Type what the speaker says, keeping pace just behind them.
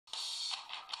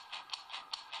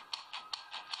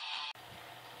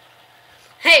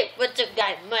Hey, what's up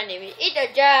guys, my name is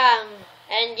Ita-Jang,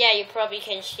 and yeah, you probably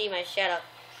can see my setup.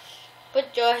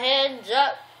 Put your hands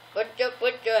up, put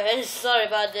your hands, sorry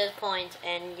about this point,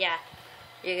 and yeah,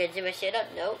 you can see my setup,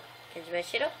 no, can see my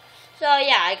setup. So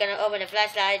yeah, I'm gonna open the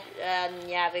flashlight,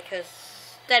 yeah,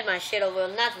 because then my setup will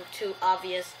not be too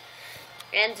obvious.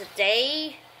 And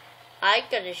today, I'm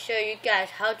gonna show you guys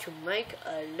how to make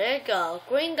a Lego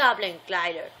Green Goblin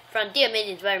glider from The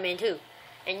Amazing Spider-Man 2.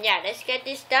 And yeah, let's get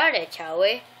this started, shall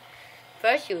we?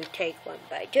 First, you take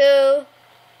 1x2.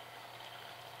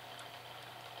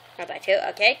 1x2,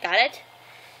 okay, got it.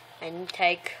 And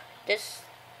take this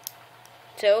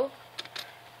two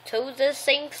the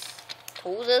sinks,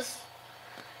 this,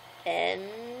 and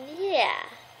yeah.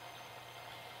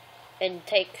 And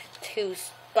take 2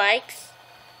 spikes,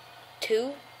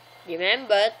 2.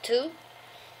 Remember 2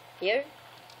 here,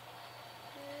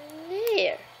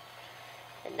 here.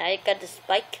 And now you got the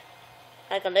spike,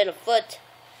 like a little foot,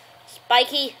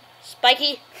 spiky.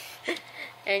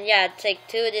 And yeah, take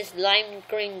 2 of this lime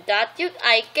green dot.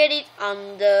 I get it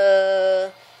on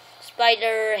the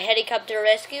spider helicopter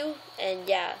rescue, and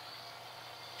yeah.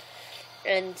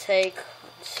 And take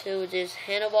 2 this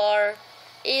handlebar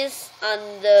is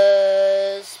on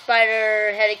the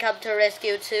spider helicopter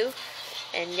rescue too.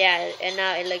 And yeah, and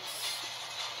now it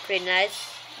looks pretty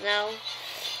nice now.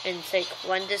 And take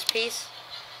 1 this piece,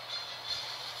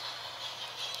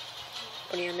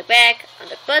 put it on the back, on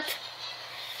the butt,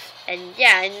 and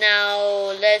yeah. And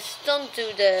now don't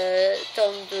do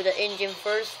the engine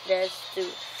first. Let's do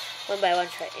 1x1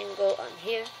 triangle on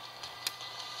here.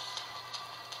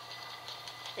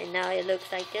 And now it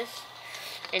looks like this.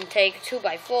 And take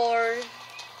 2x4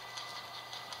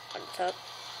 on top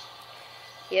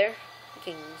here.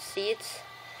 You can see it.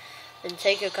 Then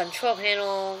take your control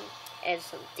panel, add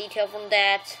some detail from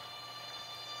that,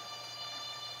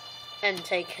 and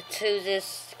take 2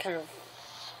 this kind of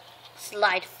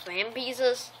slide fan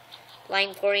pieces,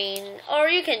 lime green, or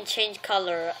you can change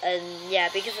color. And yeah,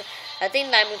 because I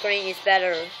think lime green is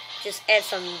better. Just add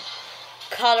some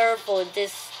color for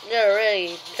this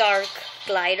really dark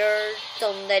glider.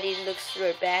 Don't let it look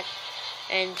really bad.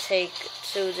 And take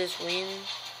 2 this wing.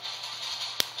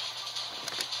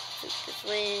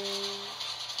 Wing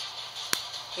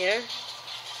here.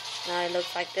 Now it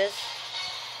looks like this.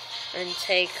 And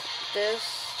take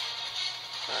this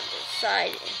on the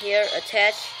side here,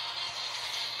 attach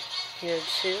here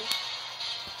too.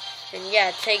 And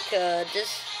yeah, take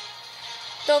this.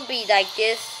 Don't be like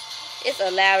this. It's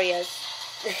hilarious.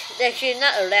 Actually,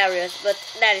 not hilarious, but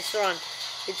that is wrong.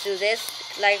 You do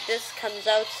this like this, comes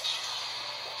out,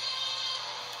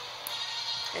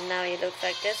 and now it looks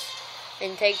like this.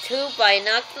 And take 2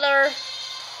 binocular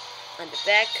on the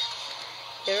back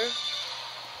here,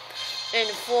 and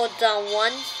fold down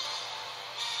 1,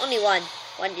 only 1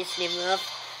 is enough,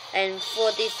 and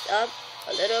fold this up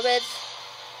a little bit.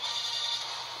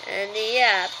 And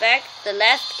yeah, back the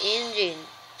last engine.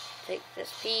 Take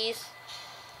this piece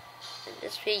and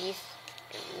this piece,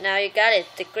 and now you got it,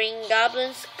 the Green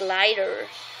Goblin's glider.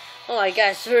 Oh my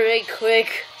god, it's really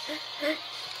quick.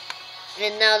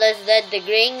 And now let's let the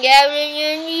Green Goblin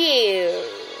in here.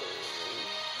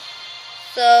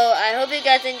 So I hope you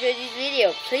guys enjoyed this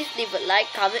video. Please leave a like,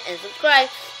 comment, and subscribe.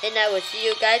 And I will see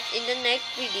you guys in the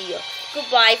next video.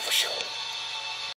 Goodbye.